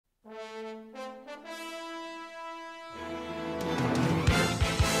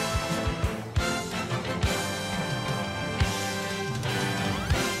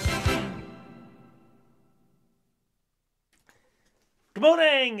Good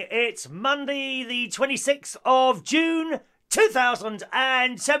morning. It's Monday, the 26th of June,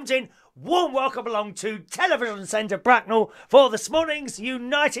 2017. Warm welcome along to Television Centre Bracknell for this morning's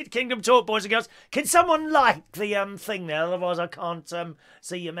United Kingdom Talk, boys and girls. Can someone like the thing there? Otherwise I can't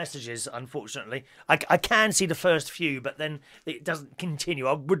see your messages, unfortunately. I can see the first few, but then it doesn't continue.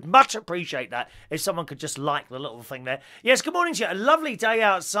 I would much appreciate that if someone could just like the little thing there. Yes, good morning to you. A lovely day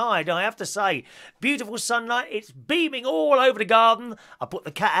outside, I have to say. Beautiful sunlight. It's beaming all over the garden. I put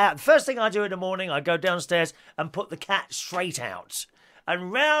the cat out. First thing I do in the morning, I go downstairs and put the cat straight out.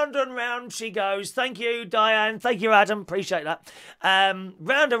 And round she goes. Thank you, Diane. Thank you, Adam. Appreciate that.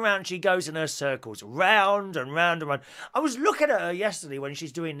 Round and round she goes in her circles. Round and round and round. I was looking at her yesterday when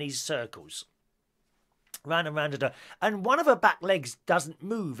she's doing these circles. Round and round at her. And one of her back legs doesn't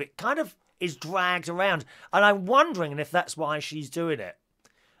move. It kind of is dragged around. And I'm wondering if that's why she's doing it.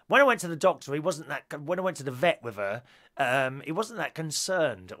 When I went to the doctor, when I went to the vet with her, he wasn't that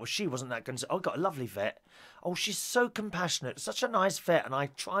concerned. Or she wasn't that concerned. Oh, I got a lovely vet. Oh, she's so compassionate. Such a nice vet. And I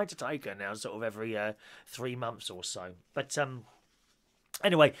try to take her now sort of every 3 months or so. But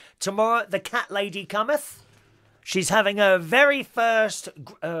anyway, tomorrow the cat lady cometh. She's having her very first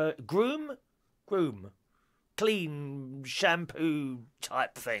clean shampoo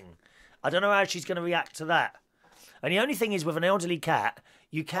type thing. I don't know how she's going to react to that. And the only thing is with an elderly cat,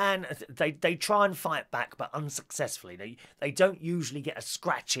 they try and fight back, but unsuccessfully. They don't usually get a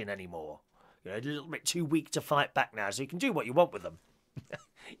scratch in anymore. You know, a little bit too weak to fight back now, so you can do what you want with them.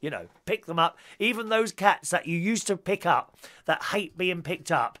 You know, pick them up. Even those cats that you used to pick up that hate being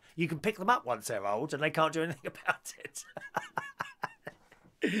picked up, you can pick them up once they're old and they can't do anything about it.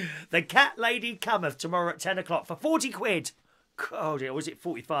 The cat lady cometh tomorrow at 10 o'clock for 40 quid. Oh dear, was it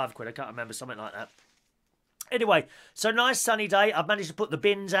 45 quid? I can't remember, something like that. Anyway, so nice sunny day. I've managed to put the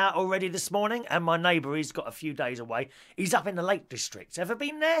bins out already this morning, and my neighbour, he's got a few days away. He's up in the Lake District. Ever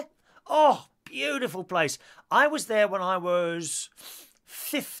been there? Oh, beautiful place. I was there when I was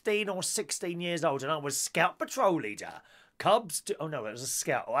 15 or 16 years old, and I was Scout Patrol Leader. Oh no, it was a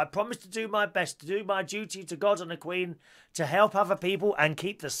Scout. I promised to do my best, to do my duty to God and the Queen, to help other people and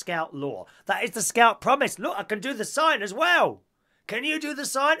keep the Scout law. That is the Scout promise. Look, I can do the sign as well. Can you do the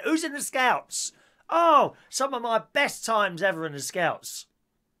sign? Who's in the Scouts? Oh, some of my best times ever in the Scouts.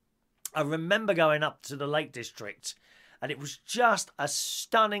 I remember going up to the Lake District, and it was just a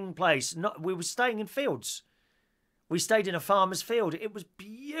stunning place. We were staying in fields. We stayed in a farmer's field. It was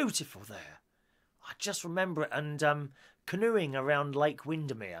beautiful there. I just remember it, and canoeing around Lake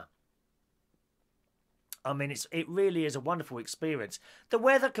Windermere. I mean, it really is a wonderful experience. The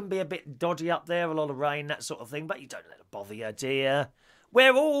weather can be a bit dodgy up there, a lot of rain, that sort of thing, but you don't let it bother you, dear.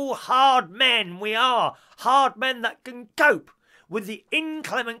 We're all hard men, we are. Hard men that can cope with the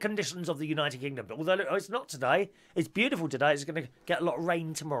inclement conditions of the United Kingdom. Although it's not today. It's beautiful today. It's going to get a lot of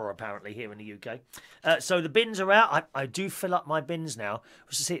rain tomorrow, apparently, here in the UK. So the bins are out. I do fill up my bins now.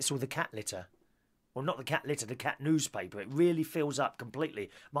 It's all the cat litter. Well, not the cat litter, the cat newspaper. It really fills up completely.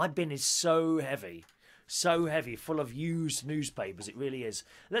 My bin is so heavy. So heavy, full of used newspapers. It really is.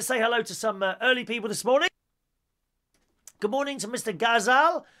 Let's say hello to some early people this morning. Good morning to Mr.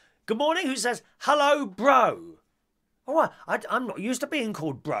 Gazal. Good morning, who says, hello, bro. Oh, I'm not used to being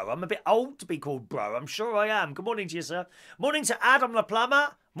called bro. I'm a bit old to be called bro. I'm sure I am. Good morning to you, sir. Morning to Adam the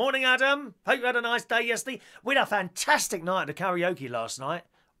plumber. Morning, Adam. Hope you had a nice day yesterday. We had a fantastic night at the karaoke last night.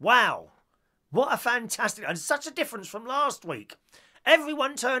 Wow. What a fantastic... And such a difference from last week.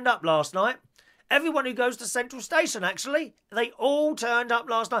 Everyone turned up last night. Everyone who goes to Central Station, actually. They all turned up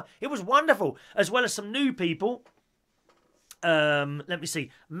last night. It was wonderful. As well as some new people. Let me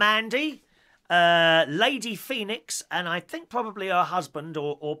see. Mandy, Lady Phoenix, and I think probably her husband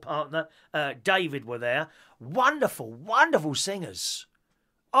or partner, David, were there. Wonderful, wonderful singers.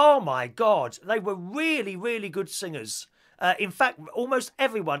 Oh my God. They were really, really good singers. In fact, almost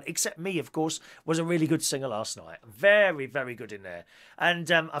everyone, except me, of course, was a really good singer last night. Very, very good in there.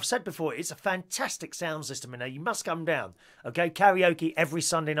 And I've said before, it's a fantastic sound system in there. You must come down. Okay, karaoke every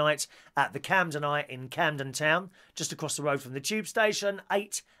Sunday night at the Camden Eye in Camden Town, just across the road from the tube station,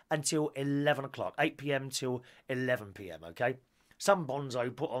 8 until 11 o'clock, 8 p.m. till 11 p.m, okay? Some bonzo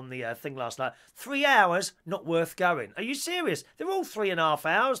put on the thing last night. 3 hours, not worth going. Are you serious? They're all 3.5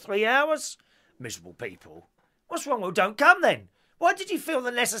 hours, 3 hours? Miserable people. What's wrong? Well, don't come then. Why did they feel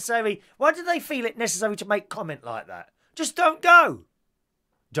it necessary to make comment like that? Just don't go.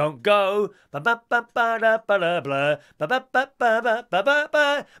 Don't go. Don't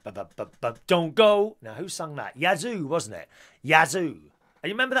go. Now, who sung that? Yazoo, wasn't it? Yazoo. And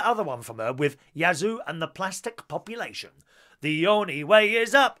you remember that other one from her with Yazoo and the Plastic Population? The only way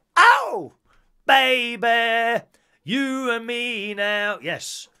is up. Ow! Baby, You and me now.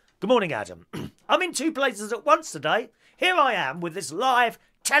 Yes. Good morning, Adam. I'm in two places at once today. Here I am with this live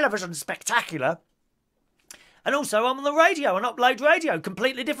television spectacular. And also I'm on the radio, on Upload Radio,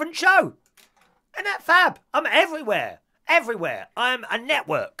 completely different show. Isn't that fab? I'm everywhere. Everywhere. I am a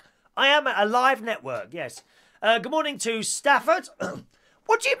network. I am a live network, yes. Good morning to Stafford.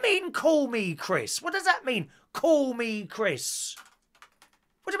 What do you mean, call me Chris? What does that mean, call me Chris?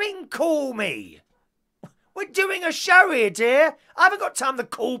 What do you mean, call me? We're doing a show here, dear. I haven't got time to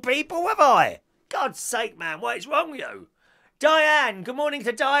call people, have I? God's sake, man, what is wrong with you? Diane, good morning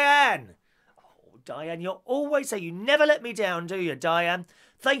to Diane. Oh, Diane, you're always there. You never let me down, do you, Diane?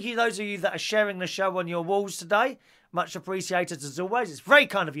 Thank you, those of you that are sharing the show on your walls today. Much appreciated as always. It's very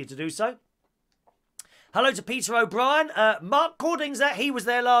kind of you to do so. Hello to Peter O'Brien. Mark Cording's there. He was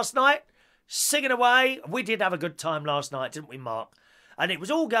there last night, singing away. We did have a good time last night, didn't we, Mark? And it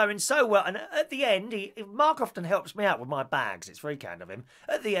was all going so well. And at the end, Mark often helps me out with my bags. It's very kind of him.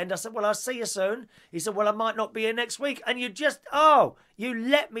 At the end, I said, well, I'll see you soon. He said, well, I might not be here next week. And you just, you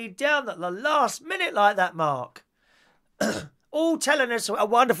let me down at the last minute like that, Mark. All telling us a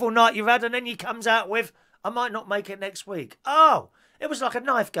wonderful night you've had, and then he comes out with, I might not make it next week. Oh, it was like a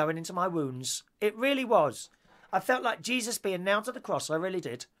knife going into my wounds. It really was. I felt like Jesus being nailed to the cross. I really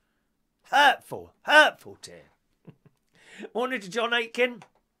did. Hurtful dear. Morning to John Aitken.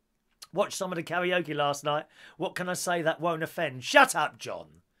 Watched some of the karaoke last night. What can I say that won't offend? Shut up, John.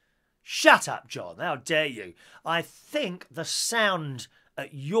 Shut up, John. How dare you? I think the sound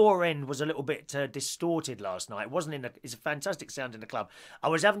at your end was a little bit distorted last night. It wasn't it's a fantastic sound in the club. I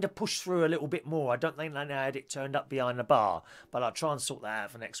was having to push through a little bit more. I don't think I had it turned up behind the bar, but I'll try and sort that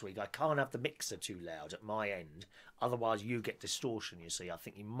out for next week. I can't have the mixer too loud at my end. Otherwise, you get distortion, you see. I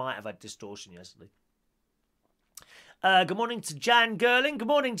think you might have had distortion yesterday. Good morning to Jan Gerling. Good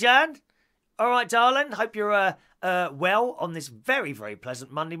morning, Jan. All right, darling. Hope you're well on this very, very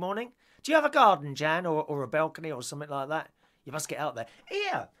pleasant Monday morning. Do you have a garden, Jan, or a balcony or something like that? You must get out there.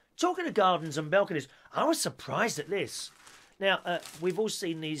 Yeah, talking of gardens and balconies, I was surprised at this. Now, we've all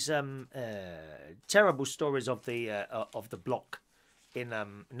seen these terrible stories of the block in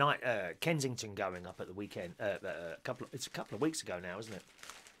Kensington going up at the weekend. It's a couple of weeks ago now, isn't it?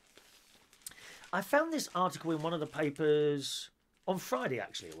 I found this article in one of the papers on Friday,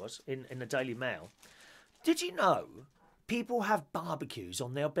 actually it was, in the Daily Mail. Did you know people have barbecues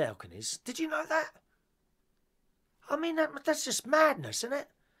on their balconies? Did you know that? I mean, that's just madness, isn't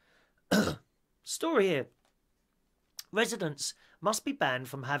it? Story here. Residents must be banned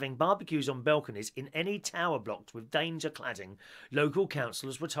from having barbecues on balconies in any tower blocks with danger cladding. Local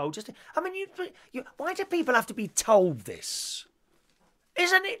councillors were told just... I mean, why do people have to be told this?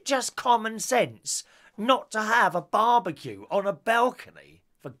 Isn't it just common sense not to have a barbecue on a balcony?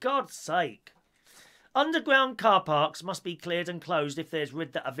 For God's sake. Underground car parks must be cleared and closed if there's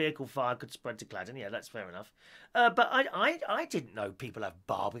rid that a vehicle fire could spread to cladding. Yeah, that's fair enough. But I didn't know people have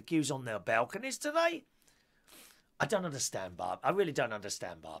barbecues on their balconies today. I don't understand I really don't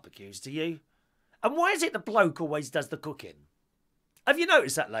understand barbecues, do you? And why is it the bloke always does the cooking? Have you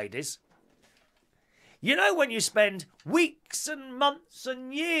noticed that, ladies? You know when you spend weeks and months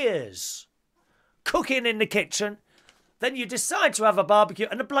and years cooking in the kitchen, then you decide to have a barbecue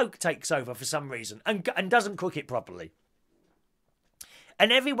and the bloke takes over for some reason and doesn't cook it properly.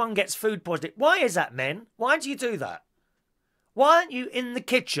 And everyone gets food poisoning. Why is that, men? Why do you do that? Why aren't you in the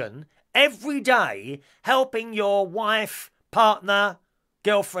kitchen every day helping your wife, partner,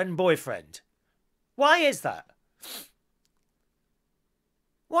 girlfriend, boyfriend? Why is that?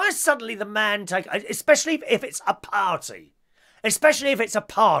 Why is suddenly the man take... Especially if it's a party. Especially if it's a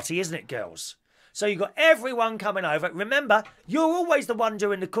party, isn't it, girls? So you've got everyone coming over. Remember, you're always the one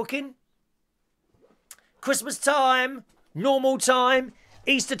doing the cooking. Christmas time, normal time,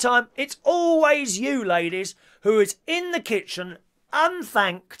 Easter time. It's always you, ladies, who is in the kitchen,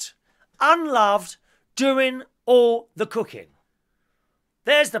 unthanked, unloved, doing all the cooking.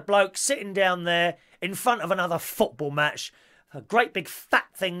 There's the bloke sitting down there in front of another football match. A great big fat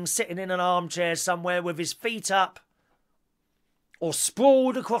thing sitting in an armchair somewhere with his feet up. Or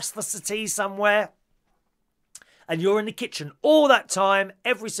sprawled across the settee somewhere. And you're in the kitchen all that time,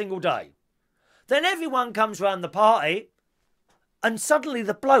 every single day. Then everyone comes round the party. And suddenly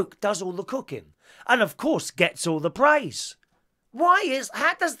the bloke does all the cooking. And of course gets all the praise.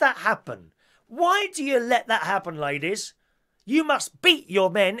 How does that happen? Why do you let that happen, ladies? You must beat your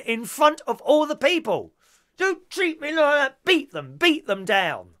men in front of all the people. Don't treat me like that. Beat them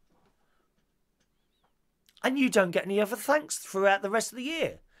down. And you don't get any other thanks throughout the rest of the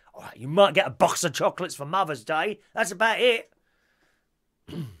year. All right, you might get a box of chocolates for Mother's Day. That's about it.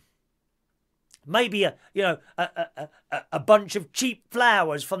 Maybe a bunch of cheap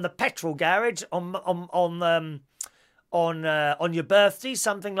flowers from the petrol garage on your birthday,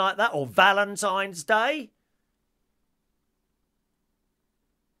 something like that, or Valentine's Day.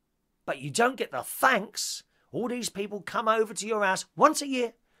 But you don't get the thanks. All these people come over to your house once a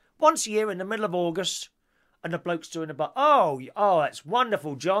year in the middle of August, and the bloke's doing a bar. Oh, that's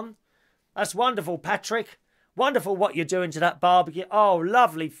wonderful, John. That's wonderful, Patrick. Wonderful what you're doing to that barbecue. Oh,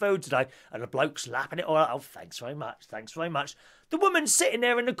 lovely food today. And the bloke's lapping it all out. Oh, thanks very much. Thanks very much. The woman's sitting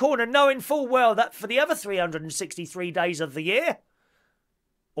there in the corner knowing full well that for the other 363 days of the year,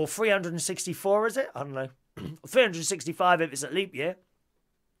 or 364, is it? I don't know. 365 if it's a leap year.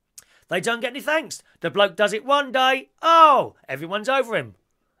 They don't get any thanks. The bloke does it one day. Oh, everyone's over him.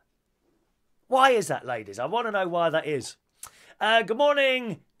 Why is that, ladies? I want to know why that is. Good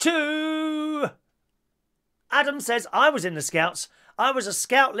morning to... Adam says, I was in the Scouts. I was a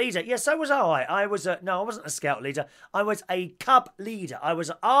Scout leader. Yes, so was I. I wasn't a Scout leader. I was a Cub leader. I was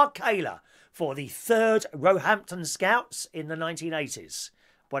an Arcaler for the 3rd Roehampton Scouts in the 1980s.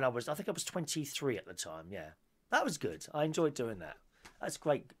 When I think I was 23 at the time, yeah. That was good. I enjoyed doing that. That's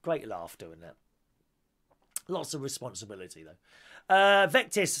great laugh doing that. Lots of responsibility, though.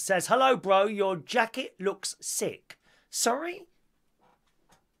 Vectis says, hello, bro. Your jacket looks sick. Sorry?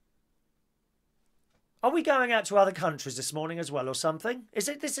 Are we going out to other countries this morning as well or something? This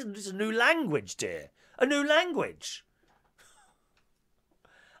is a new language, dear. A new language.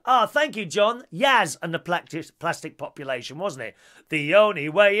 Ah, thank you, John. Yaz and the plastic population, wasn't it? The only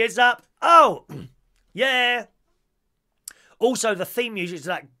way is up. Oh, yeah. Also, the theme music to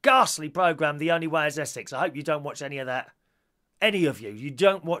that ghastly programme, The Only Way is Essex. I hope you don't watch any of that. Any of you. You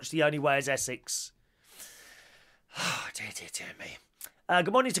don't watch The Only Way is Essex. Oh, dear me.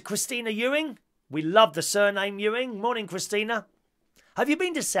 Good morning to Christina Ewing. We love the surname Ewing. Morning, Christina. Have you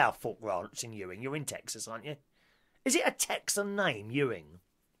been to South Fork Ranch in Ewing? You're in Texas, aren't you? Is it a Texan name, Ewing?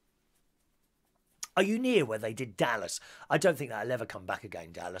 Are you near where they did Dallas? I don't think that'll ever come back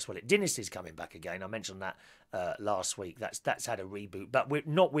again, Dallas. Well, Dynasty's coming back again. I mentioned that last week. That's had a reboot, but we're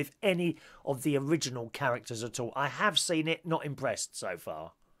not with any of the original characters at all. I have seen it, not impressed so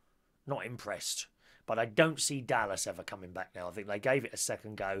far. Not impressed. But I don't see Dallas ever coming back now. I think they gave it a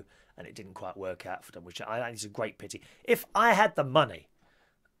second go and it didn't quite work out for them, which I think is a great pity. If I had the money,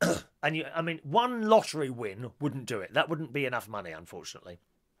 and one lottery win wouldn't do it. That wouldn't be enough money, unfortunately.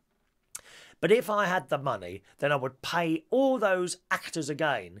 But if I had the money, then I would pay all those actors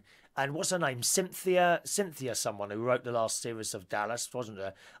again. And what's her name? Cynthia, someone who wrote the last series of Dallas, wasn't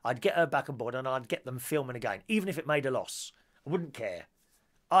her? I'd get her back on board and I'd get them filming again, even if it made a loss. I wouldn't care.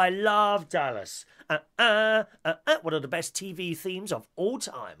 I love Dallas. One of the best TV themes of all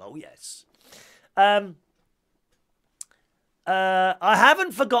time. Oh, yes. I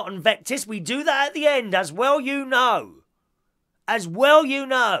haven't forgotten Vectis. We do that at the end, as well you know. As well you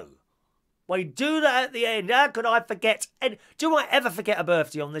know. We do that at the end. How could I forget? Do I ever forget a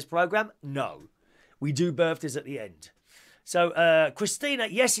birthday on this programme? No. We do birthdays at the end. So, Christina,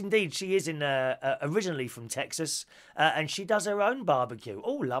 yes, indeed, she is originally from Texas, and she does her own barbecue.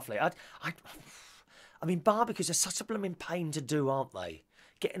 Oh, lovely. I mean, barbecues are such a blooming pain to do, aren't they?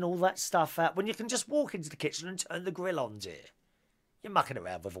 Getting all that stuff out when you can just walk into the kitchen and turn the grill on, dear. You're mucking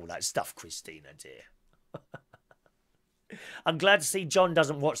around with all that stuff, Christina, dear. I'm glad to see John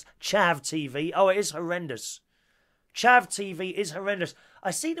doesn't watch Chav TV. Oh, it is horrendous. Chav TV is horrendous.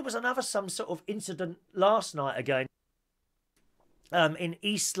 I see there was some sort of incident last night again. In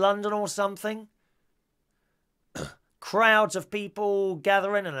East London or something. Crowds of people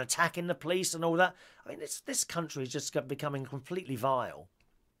gathering and attacking the police and all that. I mean, this country is just becoming completely vile.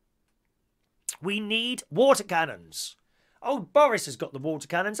 We need water cannons. Oh, Boris has got the water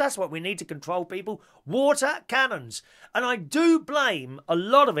cannons. That's what we need to control people. Water cannons. And I do blame a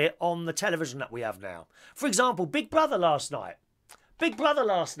lot of it on the television that we have now. For example, Big Brother last night. Look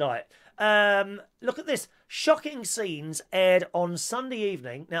at this. Shocking scenes aired on Sunday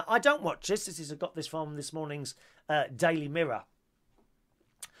evening. Now, I don't watch this. I got this from this morning's Daily Mirror.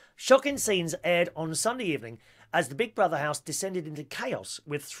 Shocking scenes aired on Sunday evening as the Big Brother house descended into chaos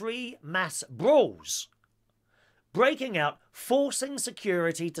with 3 mass brawls breaking out, forcing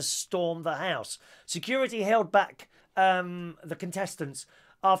security to storm the house. Security held back the contestants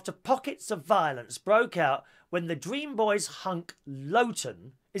after pockets of violence broke out when the Dream Boys hunk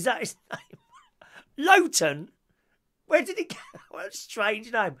Lowton, is that his name? Lowton? Where did he go? What a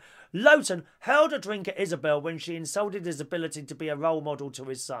strange name. Lowton hurled a drink at Isabel when she insulted his ability to be a role model to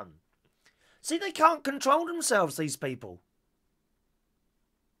his son. See, they can't control themselves, these people.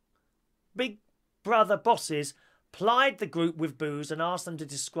 Big Brother bosses plied the group with booze and asked them to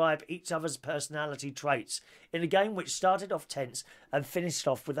describe each other's personality traits in a game which started off tense and finished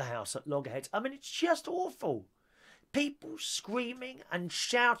off with a house at loggerheads. I mean, it's just awful. People screaming and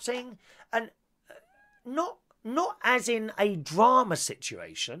shouting, and not as in a drama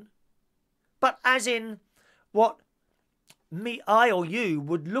situation, but as in what I or you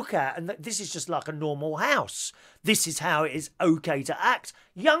would look at, and that this is just like a normal house. This is how it is okay to act.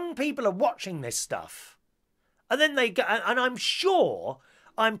 Young people are watching this stuff. And then they go, and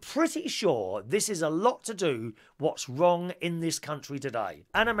I'm pretty sure this is a lot to do what's wrong in this country today,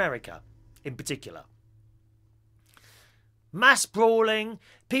 and America in particular. Mass brawling,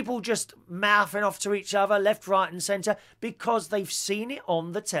 people just mouthing off to each other left, right and centre because they've seen it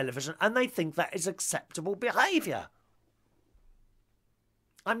on the television and they think that is acceptable behaviour.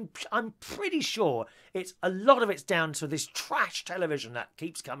 I'm pretty sure a lot of it's down to this trash television that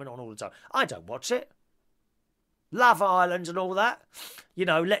keeps coming on all the time. I don't watch it. Love Island and all that. You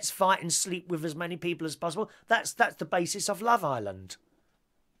know, let's fight and sleep with as many people as possible. That's the basis of Love Island.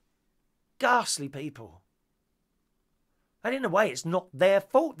 Ghastly people. And in a way, it's not their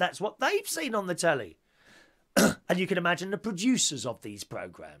fault. That's what they've seen on the telly. And you can imagine the producers of these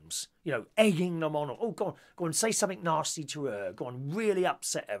programmes, you know, egging them on. Oh, go on, say something nasty to her. Go on, really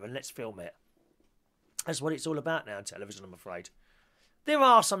upset her and let's film it. That's what it's all about now on television, I'm afraid. There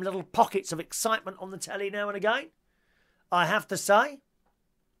are some little pockets of excitement on the telly now and again, I have to say.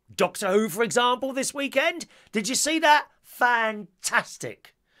 Doctor Who, for example, this weekend. Did you see that?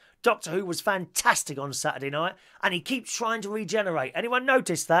 Fantastic. Doctor Who was fantastic on Saturday night, and he keeps trying to regenerate. Anyone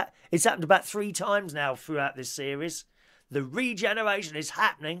noticed that? It's happened about 3 times now throughout this series. The regeneration is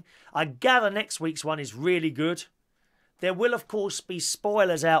happening. I gather next week's one is really good. There will, of course, be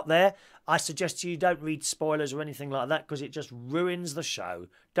spoilers out there. I suggest you don't read spoilers or anything like that because it just ruins the show.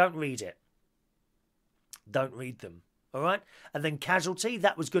 Don't read it. Don't read them. All right? And then Casualty,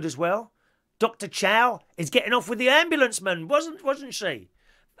 that was good as well. Dr. Chow is getting off with the ambulance man, wasn't she?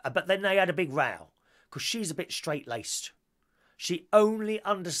 But then they had a big row because she's a bit straight-laced. She only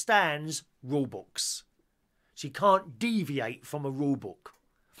understands rule books. She can't deviate from a rule book.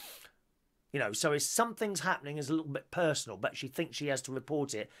 You know, so if something's happening is a little bit personal, but she thinks she has to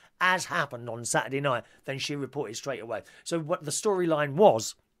report it, as happened on Saturday night, then she reported straight away. So what the storyline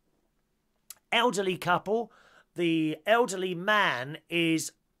was, elderly couple, the elderly man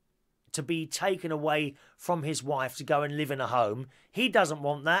is to be taken away from his wife to go and live in a home. He doesn't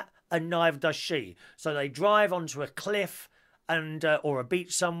want that, and neither does she. So they drive onto a cliff and or a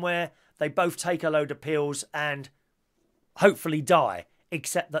beach somewhere. They both take a load of pills and hopefully die,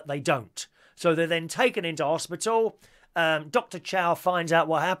 except that they don't. So they're then taken into hospital. Dr. Chow finds out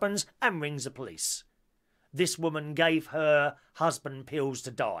what happens and rings the police. This woman gave her husband pills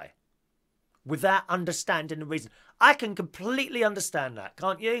to die without understanding the reason. I can completely understand that,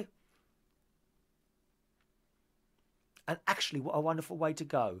 can't you? And actually, what a wonderful way to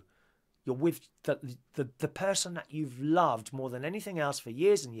go. You're with the person that you've loved more than anything else for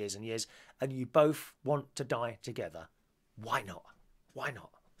years and years and years, and you both want to die together. Why not? Why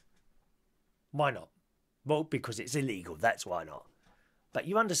not? Why not? Well, because it's illegal, that's why not. But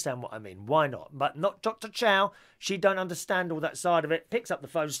you understand what I mean. Why not? But not Dr. Chow. She don't understand all that side of it. Picks up the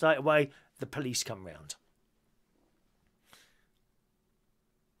phone straight away. The police come round.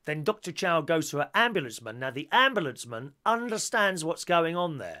 Then Dr. Chow goes to an ambulanceman. Now, the ambulanceman understands what's going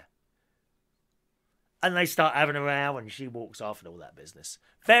on there. And they start having a row and she walks off and all that business.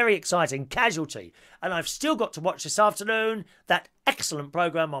 Very exciting. Casualty. And I've still got to watch this afternoon that excellent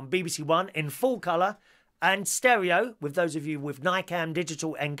programme on BBC One in full colour and stereo, with those of you with Nikam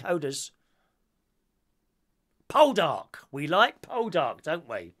digital encoders. Poldark. We like Poldark, don't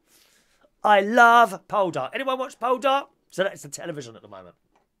we? I love Poldark. Anyone watch Poldark? So that's the television at the moment.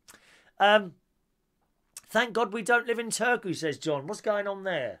 Thank God we don't live in Turkey, says John. What's going on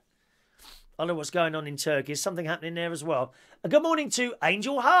there? I know what's going on in Turkey. There's something happening there as well. Good morning to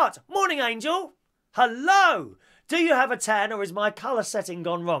Angel Hart. Morning, Angel. Hello. Do you have a tan or is my colour setting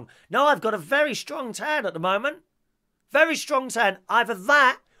gone wrong? No, I've got a very strong tan at the moment. Very strong tan. Either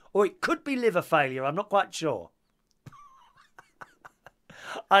that or it could be liver failure. I'm not quite sure.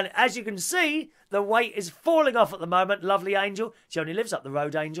 And as you can see, the weight is falling off at the moment. Lovely Angel. She only lives up the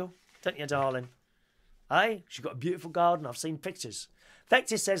road, Angel. Don't you, darling? Hey, she's got a beautiful garden. I've seen pictures.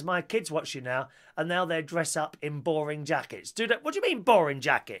 Vectis says, my kids watch you now, and now they dress up in boring jackets. What do you mean, boring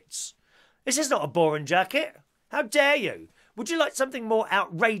jackets? This is not a boring jacket. How dare you? Would you like something more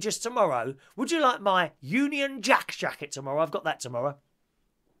outrageous tomorrow? Would you like my Union Jack jacket tomorrow? I've got that tomorrow.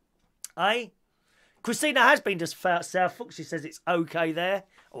 Eh? Christina has been to Southfork. She says it's okay there.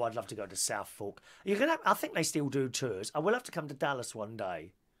 Oh, I'd love to go to Southfork. I think they still do tours. I will have to come to Dallas one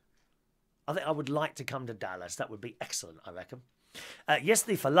day. I think I would like to come to Dallas. That would be excellent, I reckon.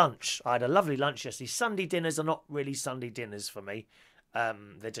 Yesterday for lunch, I had a lovely lunch yesterday. Sunday dinners are not really Sunday dinners for me.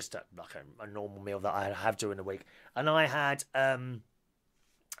 They're just like a normal meal that I have during the week. And I had my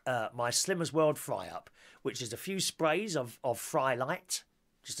Slimmer's World fry-up, which is a few sprays of Fry Light.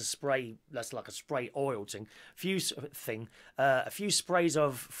 Just a spray, that's like a spray oil thing. A few sprays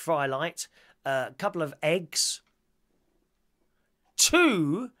of Fry Light, a couple of eggs,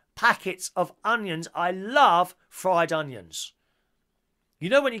 2 packets of onions. I love fried onions. You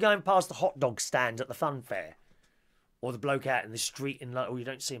know when you're going past the hot dog stand at the fun fair? Or the bloke out in the street in London, or you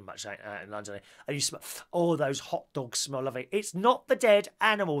don't see him much out in London, and you smell, oh, those hot dogs smell lovely. It's not the dead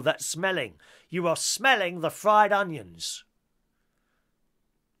animal that's smelling. You are smelling the fried onions.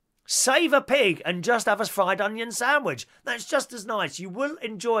 Save a pig and just have a fried onion sandwich. That's just as nice. You will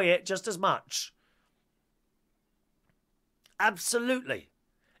enjoy it just as much. Absolutely.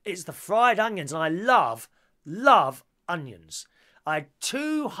 It's the fried onions, and I love onions. I had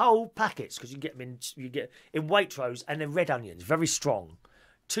 2 whole packets, because you get them in Waitrose, and they're red onions, very strong.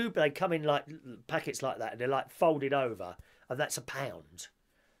 2, they come in like packets like that, and they're like folded over, and that's £1.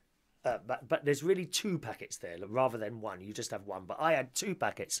 But there's really 2 packets there rather than 1. You just have 1. But I had 2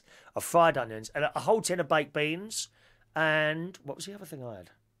 packets of fried onions and a whole tin of baked beans. And what was the other thing I had?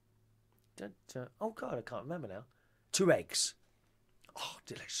 Oh God, I can't remember now. 2 eggs. Oh,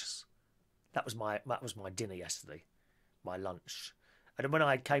 delicious. That was my dinner yesterday, my lunch. And then when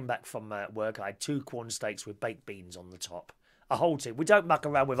I came back from work, I had 2 corn steaks with baked beans on the top. A whole tin. We don't muck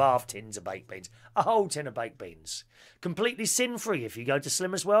around with half tins of baked beans. A whole tin of baked beans. Completely sin-free if you go to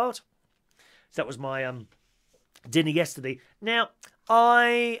Slimmer's World. So that was my dinner yesterday. Now,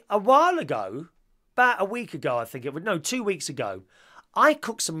 a while ago, about a week ago, I think it was, no, 2 weeks ago, I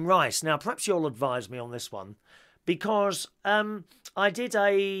cooked some rice. Now, perhaps you'll advise me on this one, because I did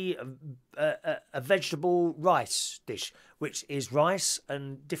a vegetable rice dish, which is rice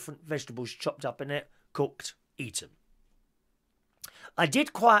and different vegetables chopped up in it, cooked, eaten. I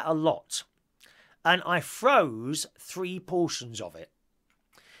did quite a lot, and I froze 3 portions of it.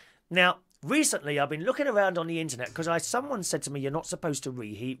 Now, recently I've been looking around on the internet because someone said to me, you're not supposed to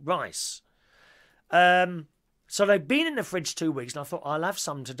reheat rice. So they've been in the fridge 2 weeks, and I thought I'll have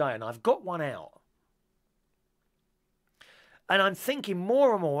some today, and I've got one out. And I'm thinking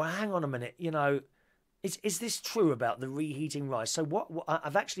more and more, hang on a minute, you know, is this true about the reheating rice? So what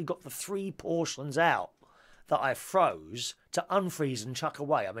I've actually got the 3 portions out that I froze to unfreeze and chuck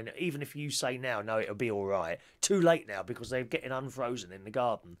away. I mean, even if you say now, no, it'll be all right, too late now because they're getting unfrozen in the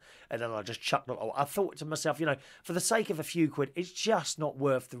garden. And then I just chucked them. I thought to myself, you know, for the sake of a few quid, it's just not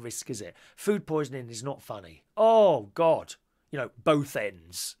worth the risk, is it? Food poisoning is not funny. Oh, God. You know, both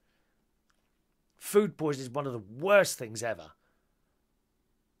ends. Food poisoning is one of the worst things ever.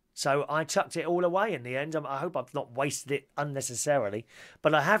 So I chucked it all away in the end. I hope I've not wasted it unnecessarily.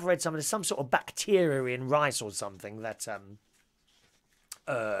 But I have read there's some sort of bacteria in rice or something that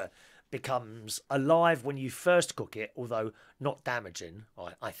becomes alive when you first cook it, although not damaging,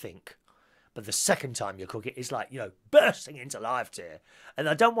 I think. But the second time you cook it, it's like, you know, bursting into life here. And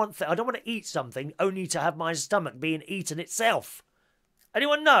I don't want to eat something only to have my stomach being eaten itself.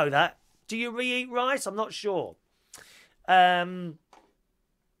 Anyone know that? Do you reheat rice? I'm not sure.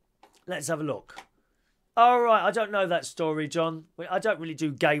 Let's have a look. All right, I don't know that story, John. I don't really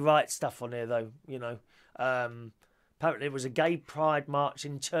do gay rights stuff on here, though, you know. Apparently, it was a gay pride march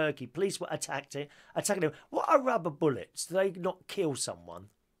in Turkey. Police were attacking them. What are rubber bullets? Do they not kill someone?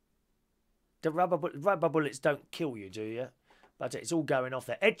 The rubber bullets don't kill you, do you? But it's all going off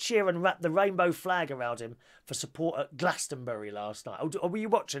there. Ed Sheeran wrapped the rainbow flag around him for support at Glastonbury last night. Oh, were you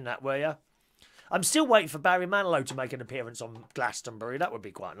watching that, were you? I'm still waiting for Barry Manilow to make an appearance on Glastonbury. That would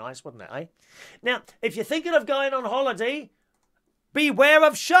be quite nice, wouldn't it, eh? Now, if you're thinking of going on holiday, beware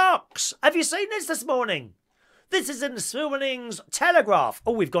of sharks. Have you seen this morning? This is in this morning's Telegraph.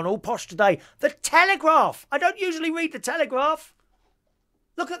 Oh, we've gone all posh today. The Telegraph. I don't usually read the Telegraph.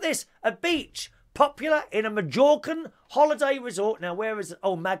 Look at this. A beach popular in a Majorcan holiday resort. Now, where is it?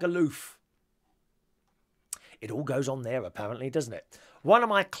 Oh, Magaluf. It all goes on there, apparently, doesn't it? One of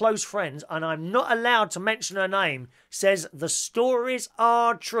my close friends, and I'm not allowed to mention her name, says the stories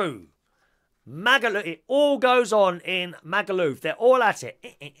are true. Magaluf, it all goes on in Magaluf. They're all at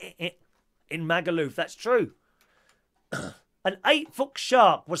it. In Magaluf, that's true. An 8-foot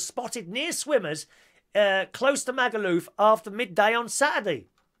shark was spotted near swimmers close to Magaluf after midday on Saturday.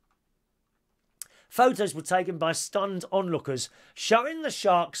 Photos were taken by stunned onlookers, showing the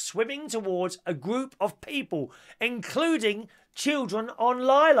shark swimming towards a group of people, including children on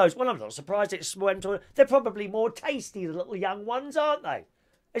lilos. Well, I'm not surprised it swam to. They're probably more tasty, the little young ones, aren't they?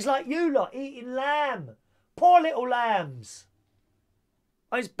 It's like you lot eating lamb. Poor little lambs.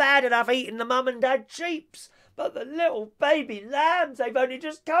 It's bad enough eating the mum and dad sheeps, but the little baby lambs, they've only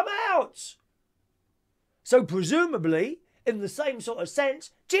just come out. So presumably, in the same sort of sense,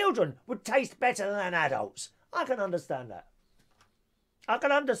 children would taste better than adults. I can understand that. I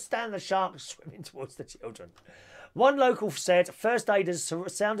can understand the shark swimming towards the children. One local said first aiders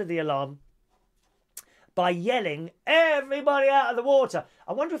sounded the alarm by yelling, "Everybody out of the water."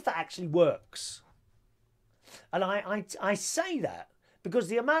 I wonder if that actually works. And I say that because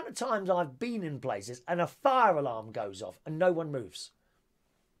the amount of times I've been in places and a fire alarm goes off and no one moves.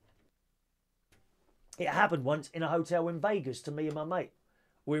 It happened once in a hotel in Vegas to me and my mate.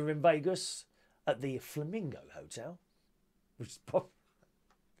 We were in Vegas at the Flamingo Hotel, which is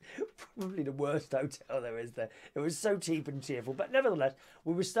probably the worst hotel there is there. It was so cheap and cheerful. But nevertheless,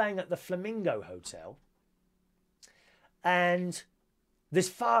 we were staying at the Flamingo Hotel and this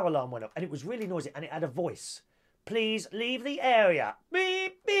fire alarm went off and it was really noisy and it had a voice. "Please leave the area.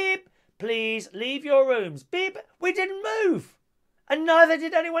 Beep, beep. Please leave your rooms. Beep." We didn't move. And neither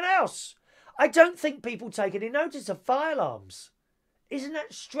did anyone else. I don't think people take any notice of fire alarms. Isn't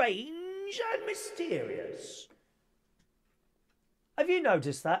that strange and mysterious? Have you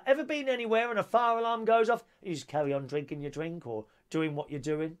noticed that? Ever been anywhere and a fire alarm goes off? You just carry on drinking your drink or doing what you're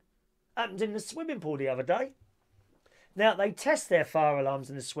doing. Happened in the swimming pool the other day. Now, they test their fire alarms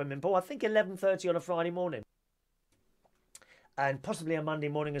in the swimming pool, I think 11:30 on a Friday morning. And possibly a Monday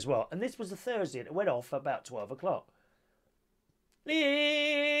morning as well. And this was a Thursday and it went off about 12 o'clock.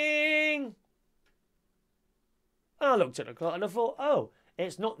 Ding! I looked at the clock and I thought, oh,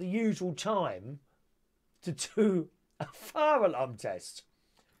 it's not the usual time to do a fire alarm test.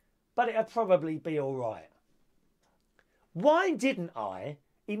 But it'll probably be all right. Why didn't I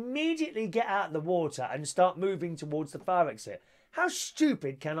immediately get out of the water and start moving towards the fire exit? How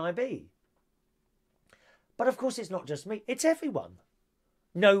stupid can I be? But of course it's not just me, it's everyone.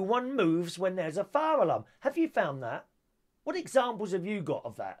 No one moves when there's a fire alarm. Have you found that? What examples have you got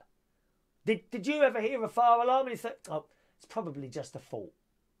of that? Did you ever hear a fire alarm and you thought, oh, it's probably just a fault?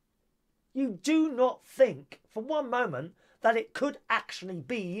 You do not think for one moment that it could actually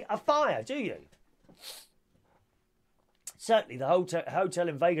be a fire, do you? Certainly the hotel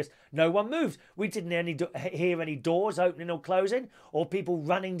in Vegas, no one moved. We didn't hear any doors opening or closing or people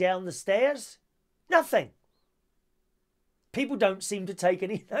running down the stairs. Nothing. People don't seem to take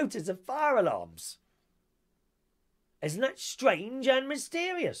any notice of fire alarms. Isn't that strange and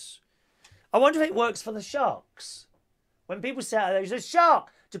mysterious? I wonder if it works for the sharks. When people say there's a shark,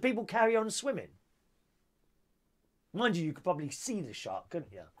 do people carry on swimming? Mind you could probably see the shark,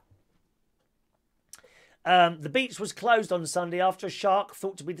 couldn't you? The beach was closed on Sunday after a shark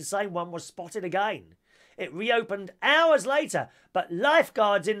thought to be the same one was spotted again. It reopened hours later, but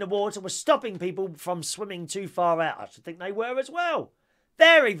lifeguards in the water were stopping people from swimming too far out. I should think they were as well.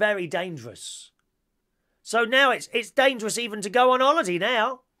 Very, very dangerous. So now it's dangerous even to go on holiday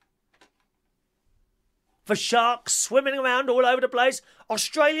now. For sharks swimming around all over the place.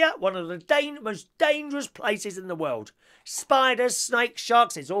 Australia, one of the most dangerous places in the world. Spiders, snakes,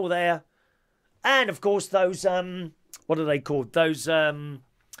 sharks, it's all there. And of course those, what are they called? Those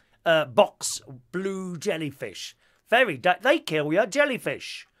box blue jellyfish. They kill you,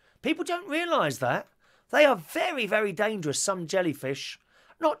 jellyfish. People don't realise that. They are very, very dangerous, some jellyfish.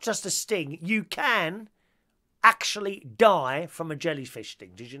 Not just a sting. You can actually die from a jellyfish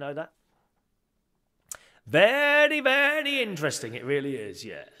sting. Did you know that? Very, very interesting. It really is,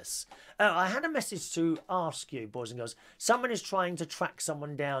 yes. I had a message to ask you, boys and girls. Someone is trying to track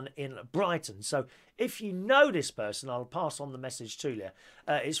someone down in Brighton. So if you know this person, I'll pass on the message to you.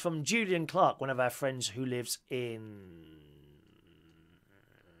 It's from Julian Clark, one of our friends who lives in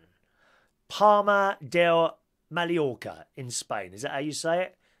Palma del Mallorca in Spain. Is that how you say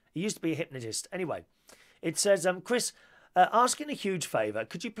it? He used to be a hypnotist. Anyway, it says, Chris, asking a huge favour,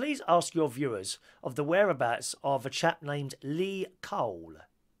 could you please ask your viewers of the whereabouts of a chap named Lee Cole?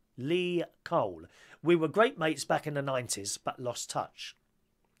 Lee Cole. We were great mates back in the 90s, but lost touch.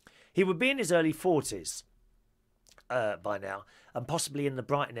 He would be in his early 40s by now, and possibly in the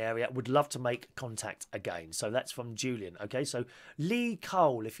Brighton area. Would love to make contact again. So that's from Julian. Okay, so Lee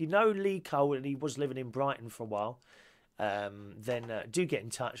Cole. If you know Lee Cole and he was living in Brighton for a while, then do get in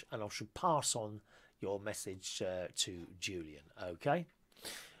touch and I should pass on your message to Julian. Okay.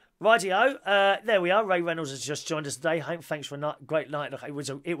 Rightio, there we are. Ray Reynolds has just joined us today. Thanks for a great night. It was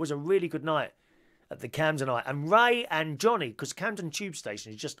a really good night at the Camden Eye. And Ray and Johnny, because Camden Tube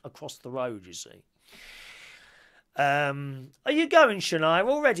Station is just across the road, you see. Are you going, Shania,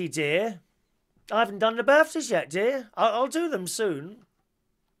 already, dear? I haven't done the birthdays yet, dear. I'll do them soon.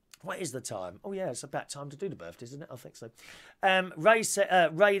 What is the time? Oh, yeah, it's about time to do the birthdays, isn't it? I think so. Ray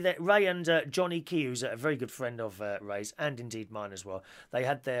and Johnny Key, who's a very good friend of Ray's, and indeed mine as well, they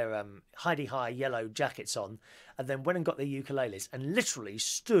had their high yellow jackets on and then went and got their ukuleles and literally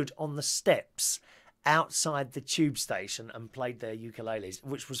stood on the steps outside the tube station and played their ukuleles,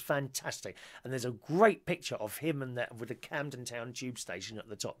 which was fantastic. And there's a great picture of him and with the Camden Town tube station at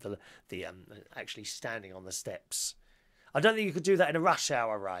the top, actually standing on the steps. I don't think you could do that in a rush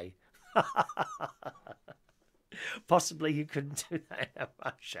hour, Ray. Possibly you couldn't do that in a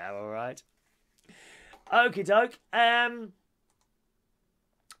rush hour, right? Okie doke. I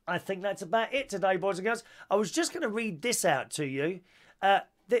think that's about it today, boys and girls. I was just going to read this out to you. The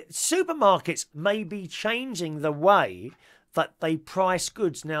supermarkets may be changing the way that they price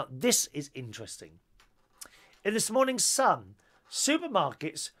goods. Now, this is interesting. In this morning's Sun,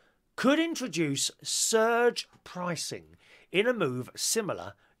 supermarkets could introduce surge pricing in a move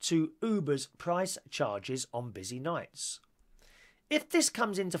similar to Uber's price charges on busy nights. If this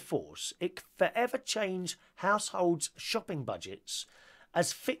comes into force, it could forever change households' shopping budgets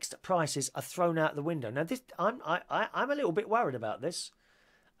as fixed prices are thrown out the window. Now, I'm a little bit worried about this.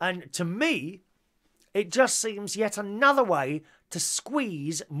 And to me, it just seems yet another way to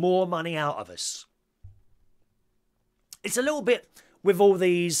squeeze more money out of us. It's a little bit with all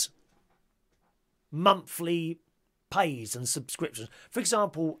these monthly pays and subscriptions. For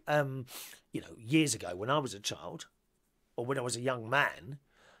example, years ago when I was a child, or when I was a young man,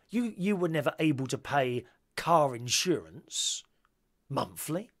 you were never able to pay car insurance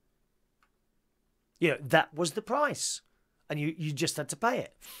monthly. That was the price, and you just had to pay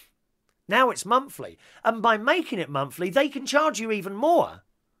it. Now it's monthly, and by making it monthly, they can charge you even more.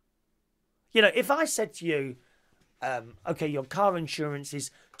 If I said to you, okay, your car insurance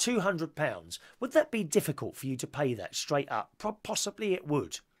is £200. Would that be difficult for you to pay that straight up? Possibly it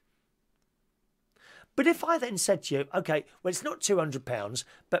would. But if I then said to you, okay, well, it's not £200,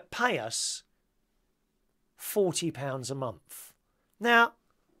 but pay us £40 a month. Now,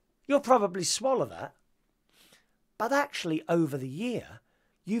 you'll probably swallow that. But actually, over the year,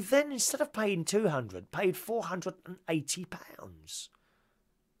 you've then, instead of paying £200, paid £480.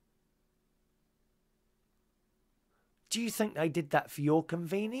 Do you think they did that for your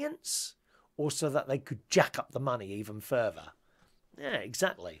convenience? Or so that they could jack up the money even further? Yeah,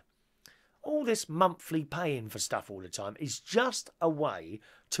 exactly. All this monthly paying for stuff all the time is just a way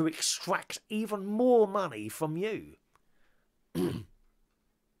to extract even more money from you. I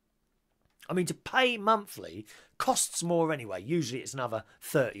mean, to pay monthly costs more anyway. Usually it's another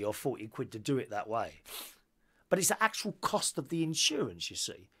 30 or 40 quid to do it that way. But it's the actual cost of the insurance, you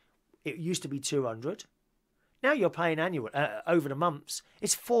see. It used to be 200. Now you're paying annual over the months.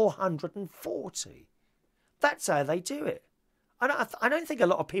 It's 440. That's how they do it. I don't think a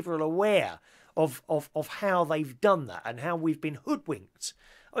lot of people are aware of how they've done that and how we've been hoodwinked.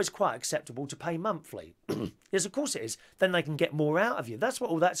 Oh, it's quite acceptable to pay monthly. Yes, of course it is. Then they can get more out of you. That's what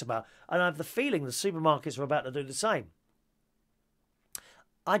all that's about. And I have the feeling the supermarkets are about to do the same.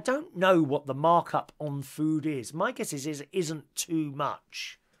 I don't know what the markup on food is. My guess is it isn't too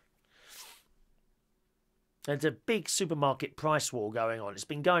much. There's a big supermarket price war going on. It's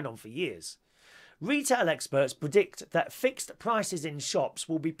been going on for years. Retail experts predict that fixed prices in shops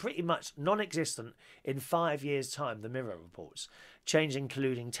will be pretty much non-existent in 5 years' time, the Mirror reports. Change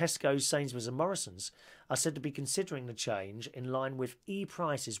including Tesco's, Sainsbury's and Morrison's are said to be considering the change in line with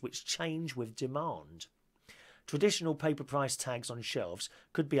e-prices which change with demand. Traditional paper price tags on shelves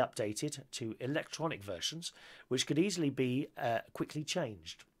could be updated to electronic versions, which could easily be quickly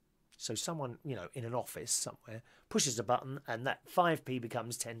changed. So someone, in an office somewhere, pushes a button and that 5p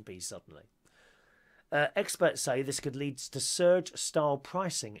becomes 10p suddenly. Experts say this could lead to surge-style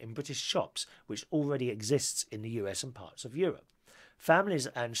pricing in British shops, which already exists in the US and parts of Europe. Families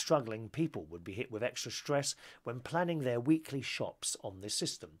and struggling people would be hit with extra stress when planning their weekly shops on this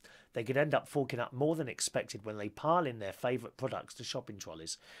system. They could end up forking up more than expected when they pile in their favourite products to shopping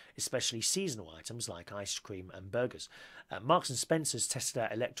trolleys, especially seasonal items like ice cream and burgers. Marks and Spencer's tested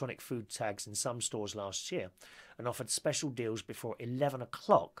out electronic food tags in some stores last year and offered special deals before 11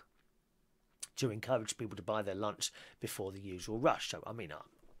 o'clock to encourage people to buy their lunch before the usual rush. So,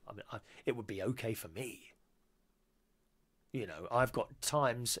 it would be okay for me. I've got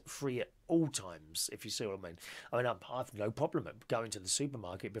times free at all times, if you see what I mean. I have no problem at going to the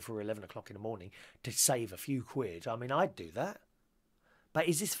supermarket before 11 o'clock in the morning to save a few quid. I'd do that. But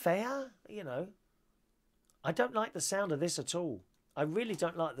is this fair? I don't like the sound of this at all. I really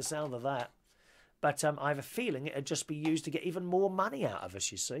don't like the sound of that. But I have a feeling it'd just be used to get even more money out of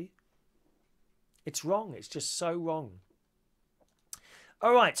us, you see. It's wrong. It's just so wrong.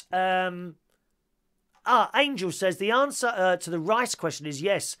 All right. Angel says the answer to the rice question is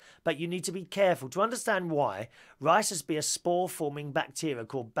yes, but you need to be careful. To understand why, rice has been a spore-forming bacteria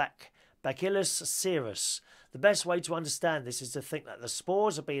called Bacillus cereus. The best way to understand this is to think that the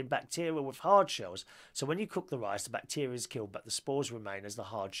spores are being bacteria with hard shells. So when you cook the rice, the bacteria is killed, but the spores remain as the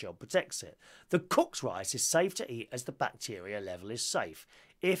hard shell protects it. The cooked rice is safe to eat as the bacteria level is safe.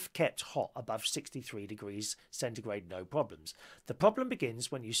 If kept hot above 63 degrees centigrade, no problems. The problem begins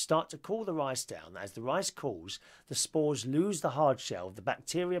when you start to cool the rice down. As the rice cools, the spores lose the hard shell. The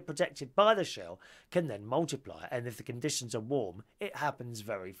bacteria protected by the shell can then multiply, and if the conditions are warm, it happens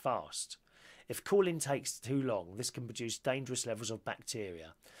very fast. If cooling takes too long, this can produce dangerous levels of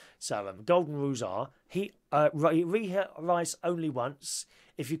bacteria. So golden rules are, reheat rice only once.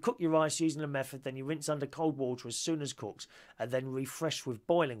 If you cook your rice using a method, then you rinse under cold water as soon as cooked, and then refresh with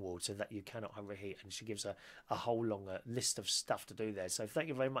boiling water that you cannot reheat. And she gives a whole long list of stuff to do there. So thank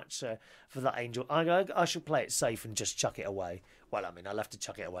you very much for that, Angel. I shall play it safe and just chuck it away. Well, I mean, I'll have to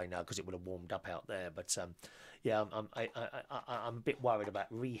chuck it away now because it would have warmed up out there. But yeah, I'm a bit worried about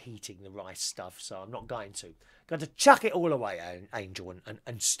reheating the rice stuff, so I'm not going to. Going to chuck it all away, Angel,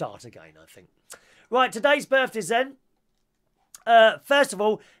 and start again, I think. Right, today's birthdays then. First of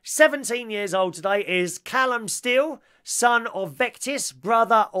all, 17 years old today is Callum Steele, son of Vectis,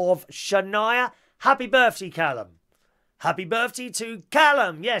 brother of Shania. Happy birthday, Callum. Happy birthday to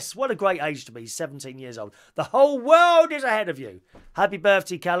Callum. Yes, what a great age to be, 17 years old. The whole world is ahead of you. Happy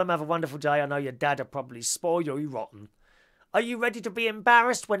birthday, Callum. Have a wonderful day. I know your dad will probably spoil you rotten. Are you ready to be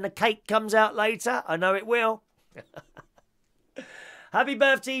embarrassed when the cake comes out later? I know it will. Happy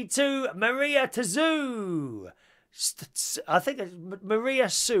birthday to Maria Tazoo. I think it's Maria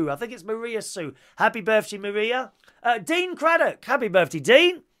Sue. I think it's Maria Sue. Happy birthday, Maria. Dean Craddock. Happy birthday,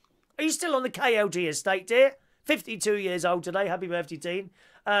 Dean. Are you still on the KLG estate, dear? 52 years old today. Happy birthday, Dean.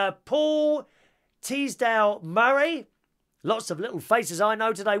 Paul Teasdale Murray. Lots of little faces I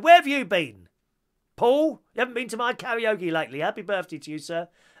know today. Where have you been? Paul, you haven't been to my karaoke lately. Happy birthday to you, sir.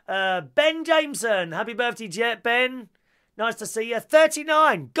 Ben Jameson. Happy birthday, Ben. Nice to see you.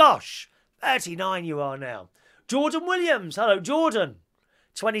 39. Gosh, 39 you are now. Jordan Williams. Hello, Jordan.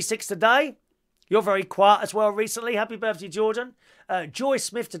 26 today. You're very quiet as well recently. Happy birthday, Jordan. Joy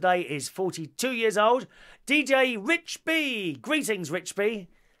Smith today is 42 years old. DJ Rich B. Greetings, Rich B.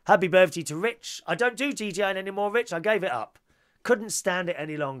 Happy birthday to Rich. I don't do DJing anymore, Rich. I gave it up. Couldn't stand it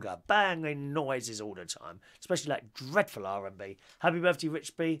any longer. Banging noises all the time. Especially like dreadful R&B. Happy birthday,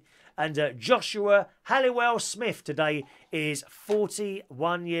 Rich B. And Joshua Halliwell Smith today is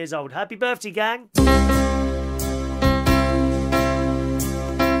 41 years old. Happy birthday, gang.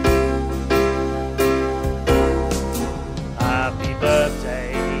 Happy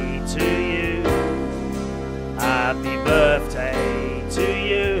birthday to you. Happy birthday to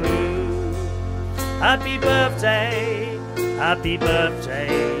you. Happy birthday. Happy birthday.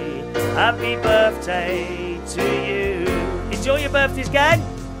 Happy birthday to you. Enjoy your birthdays, gang.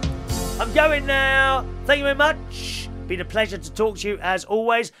 I'm going now. Thank you very much. Been a pleasure to talk to you as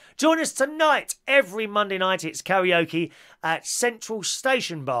always. Join us tonight. Every Monday night it's karaoke at Central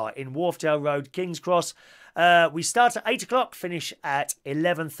Station Bar in Wharfdale Road, King's Cross. We start at 8 o'clock, finish at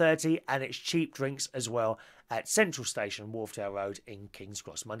 11:30, and it's cheap drinks as well at Central Station, Wharfdale Road in King's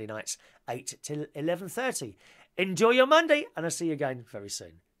Cross. Monday nights, 8 till 11:30. Enjoy your Monday, and I'll see you again very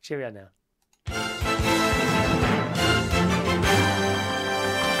soon. Cheerio now.